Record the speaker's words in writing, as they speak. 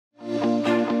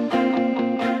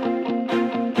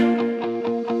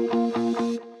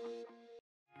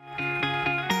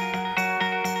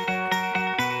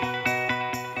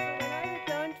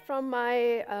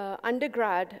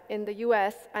undergrad in the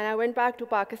US and I went back to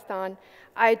Pakistan,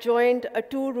 I joined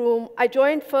I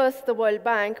joined first the World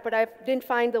Bank, but I didn't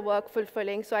find the work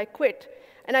fulfilling, so I quit.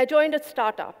 And I joined a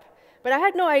startup. But I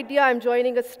had no idea I'm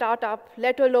joining a startup,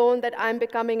 let alone that I'm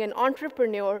becoming an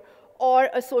entrepreneur or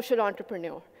a social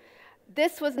entrepreneur.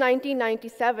 This was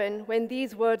 1997, when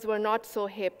these words were not so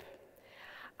hip.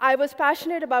 I was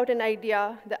passionate about an idea,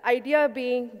 the idea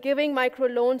being giving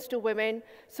microloans to women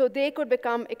so they could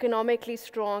become economically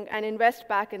strong and invest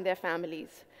back in their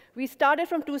families. We started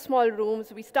from 2 small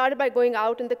rooms. We started by going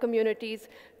out in the communities,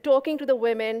 talking to the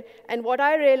women, and what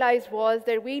I realized was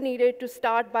that we needed to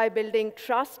start by building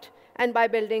trust and by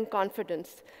building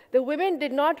confidence. The women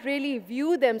did not really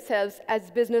view themselves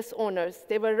as business owners.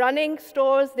 They were running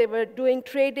stores, they were doing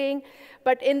trading,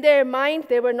 but in their mind,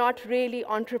 they were not really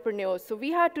entrepreneurs. So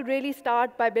we had to really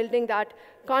start by building that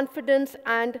confidence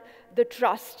and the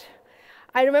trust.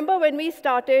 I remember when we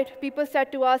started, people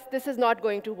said to us, this is not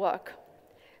going to work.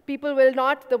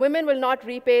 The women will not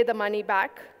repay the money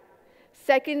back.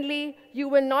 Secondly, you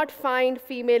will not find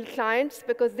female clients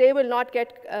because they will not get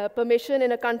permission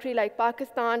in a country like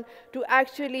Pakistan to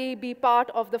actually be part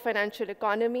of the financial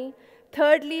economy.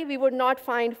 Thirdly, we would not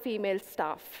find female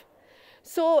staff.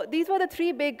 So these were the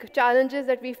 3 big challenges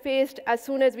that we faced as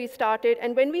soon as we started.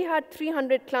 And when we had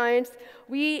 300 clients,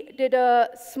 we did a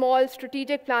small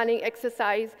strategic planning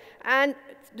exercise and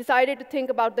decided to think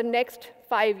about the next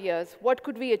 5 years. What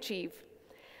could we achieve?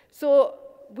 So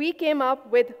we came up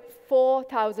with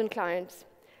 4,000 clients.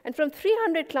 And from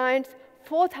 300 clients,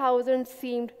 4,000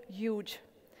 seemed huge.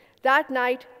 That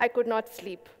night, I could not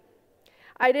sleep.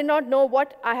 I did not know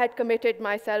what I had committed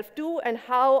myself to and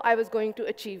how I was going to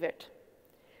achieve it.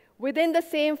 Within the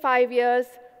same 5 years,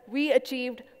 we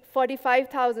achieved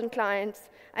 45,000 clients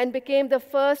and became the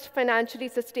first financially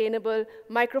sustainable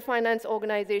microfinance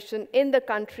organization in the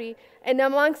country and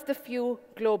amongst the few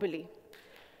globally.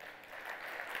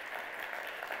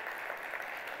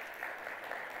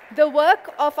 The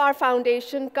work of our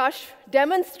foundation, Kush,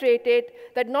 demonstrated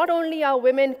that not only are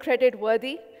women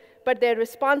credit-worthy, but they're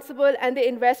responsible and they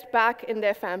invest back in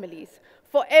their families.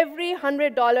 For every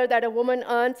 $100 that a woman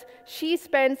earns, she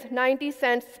spends 90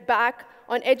 cents back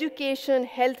on education,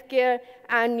 healthcare,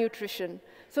 and nutrition.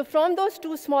 So from those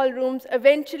 2 small rooms,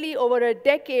 eventually over a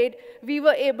decade, we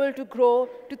were able to grow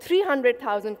to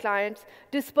 300,000 clients,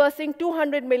 dispersing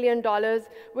 $200 million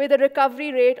with a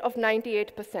recovery rate of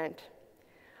 98%.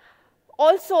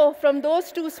 Also, from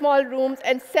those 2 small rooms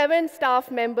and 7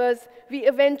 staff members, we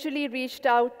eventually reached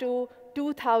out to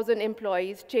 2,000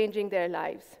 employees, changing their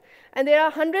lives. And there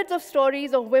are hundreds of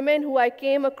stories of women who I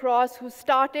came across who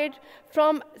started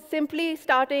from simply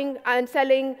starting and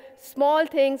selling small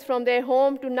things from their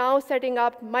home to now setting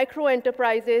up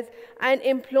micro-enterprises and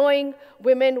employing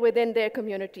women within their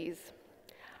communities.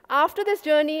 After this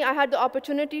journey, I had the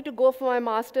opportunity to go for my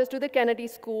master's to the Kennedy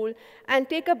School and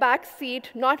take a back seat,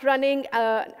 not running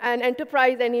an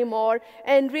enterprise anymore,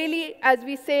 and really, as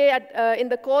we say in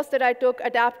the course that I took,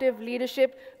 adaptive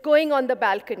leadership, going on the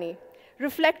balcony,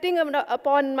 reflecting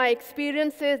upon my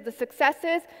experiences, the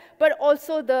successes, but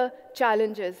also the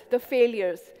challenges, the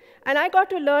failures. And I got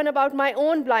to learn about my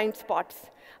own blind spots,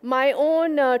 my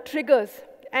own triggers,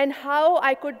 and how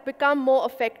I could become more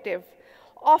effective.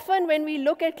 Often when we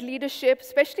look at leadership,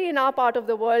 especially in our part of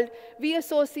the world, we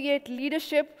associate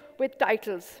leadership with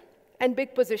titles and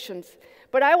big positions.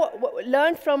 But I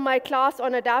learned from my class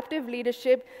on adaptive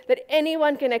leadership that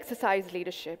anyone can exercise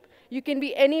leadership. You can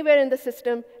be anywhere in the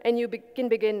system, and you can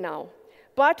begin now.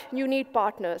 But you need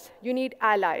partners, you need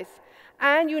allies,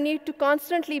 and you need to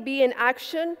constantly be in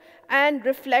action and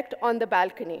reflect on the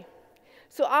balcony.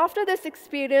 So after this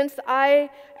experience, I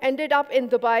ended up in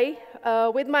Dubai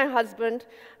with my husband,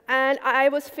 and I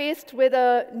was faced with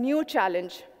a new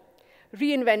challenge,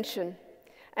 reinvention.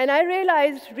 And I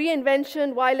realized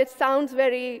reinvention, while it sounds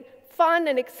very fun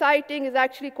and exciting, is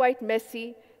actually quite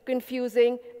messy,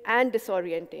 confusing, and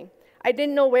disorienting. I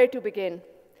didn't know where to begin.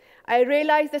 I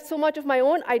realized that so much of my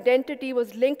own identity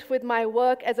was linked with my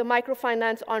work as a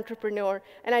microfinance entrepreneur,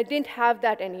 and I didn't have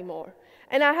that anymore.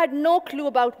 And I had no clue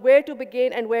about where to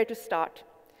begin and where to start.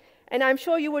 And I'm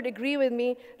sure you would agree with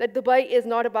me that Dubai is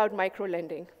not about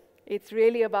micro-lending. It's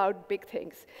really about big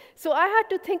things. So I had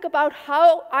to think about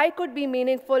how I could be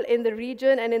meaningful in the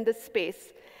region and in this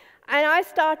space. And I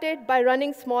started by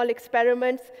running small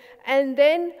experiments and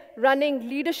then running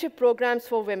leadership programs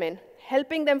for women,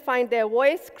 helping them find their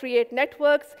voice, create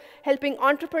networks, helping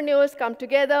entrepreneurs come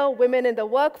together, women in the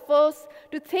workforce,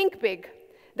 to think big.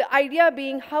 The idea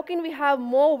being, how can we have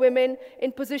more women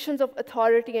in positions of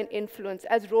authority and influence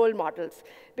as role models?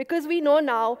 Because we know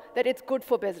now that it's good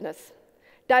for business.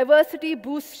 Diversity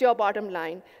boosts your bottom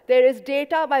line. There is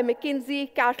data by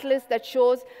McKinsey, Catalyst, that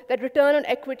shows that return on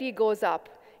equity goes up.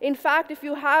 In fact, if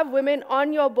you have women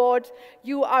on your boards,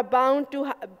 you are bound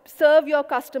to serve your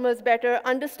customers better,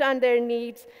 understand their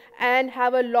needs, and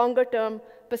have a longer-term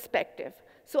perspective.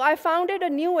 So I founded a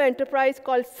new enterprise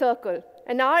called Circle,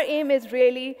 and our aim is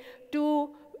really to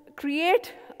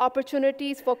create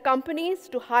opportunities for companies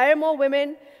to hire more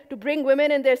women, to bring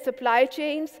women in their supply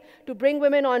chains, to bring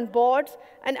women on boards,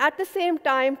 and at the same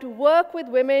time to work with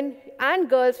women and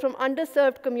girls from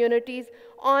underserved communities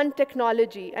on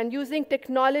technology and using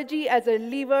technology as a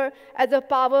lever, as a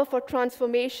power for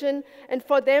transformation and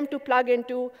for them to plug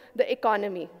into the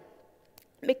economy.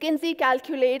 McKinsey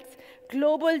calculates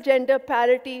global gender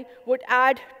parity would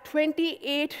add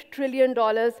 $28 trillion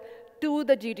to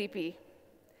the GDP.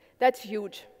 That's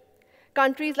huge.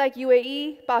 Countries like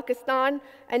UAE, Pakistan,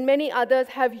 and many others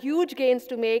have huge gains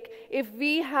to make if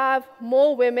we have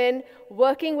more women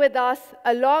working with us,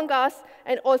 along us,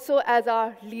 and also as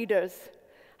our leaders.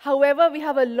 However, we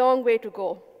have a long way to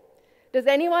go. Would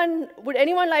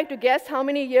anyone like to guess how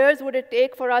many years would it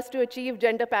take for us to achieve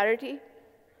gender parity?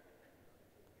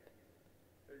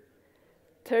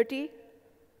 30?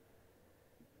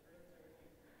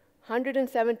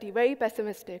 170, very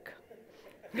pessimistic.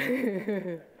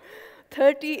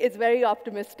 30 is very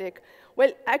optimistic.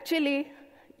 Well, actually,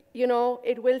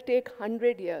 it will take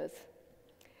 100 years.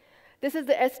 This is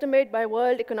the estimate by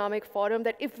World Economic Forum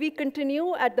that if we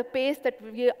continue at the pace that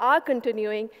we are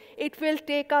continuing, it will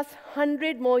take us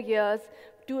 100 more years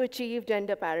to achieve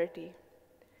gender parity.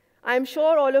 I'm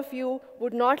sure all of you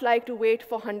would not like to wait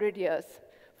for 100 years,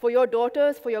 for your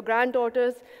daughters, for your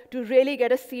granddaughters to really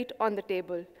get a seat on the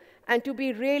table and to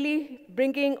be really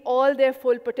bringing all their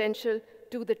full potential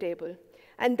to the table.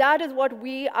 And that is what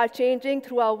we are changing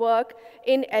through our work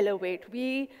in Elevate.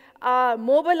 We are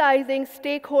mobilizing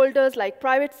stakeholders like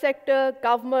private sector,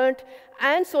 government,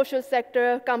 and social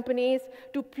sector companies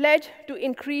to pledge to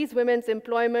increase women's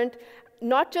employment,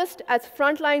 not just as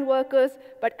frontline workers,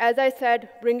 but as I said,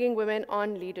 bringing women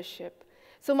on leadership.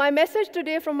 So my message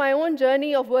today from my own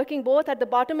journey of working both at the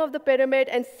bottom of the pyramid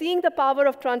and seeing the power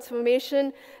of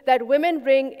transformation that women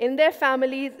bring in their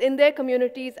families, in their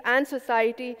communities, and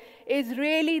society is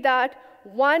really that,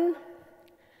 one,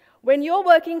 when you're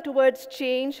working towards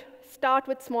change, start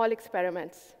with small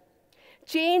experiments.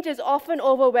 Change is often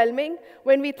overwhelming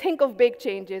when we think of big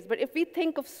changes, but if we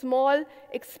think of small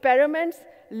experiments,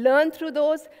 learn through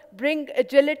those, bring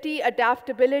agility,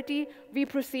 adaptability, we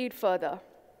proceed further.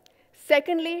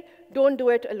 Secondly, don't do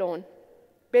it alone.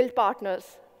 Build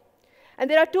partners. And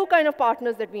there are two kinds of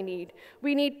partners that we need.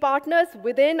 We need partners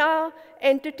within our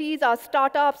entities, our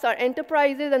startups, our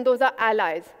enterprises, and those are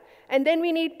allies. And then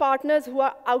we need partners who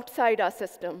are outside our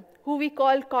system, who we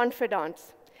call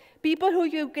confidants. People who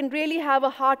you can really have a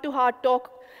heart-to-heart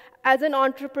talk as an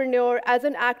entrepreneur, as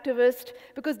an activist,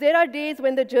 because there are days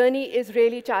when the journey is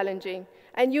really challenging,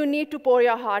 and you need to pour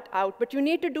your heart out, but you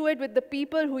need to do it with the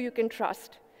people who you can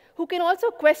trust, who can also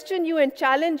question you and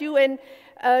challenge you and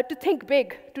to think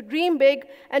big, to dream big,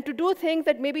 and to do things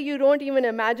that maybe you don't even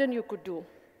imagine you could do.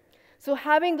 So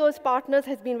having those partners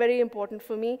has been very important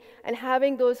for me, and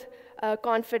having those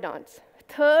confidants.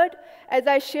 Third, as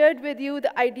I shared with you,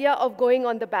 the idea of going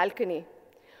on the balcony.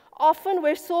 Often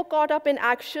we're so caught up in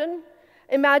action.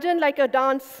 Imagine like a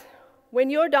dance. When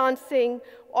you're dancing,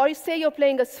 or you say you're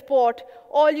playing a sport,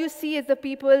 all you see is the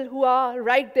people who are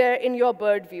right there in your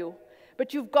bird view.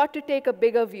 But you've got to take a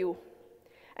bigger view.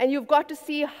 And you've got to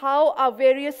see how are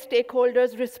various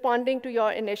stakeholders responding to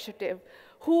your initiative.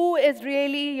 Who is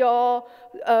really your,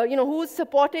 who's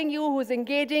supporting you, who's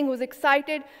engaging, who's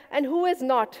excited, and who is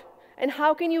not? And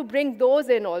how can you bring those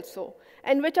in also?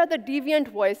 And which are the deviant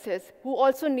voices who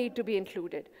also need to be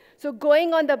included? So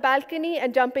going on the balcony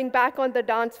and jumping back on the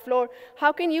dance floor,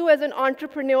 how can you as an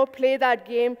entrepreneur play that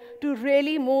game to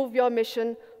really move your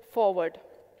mission forward?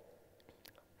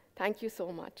 Thank you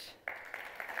so much.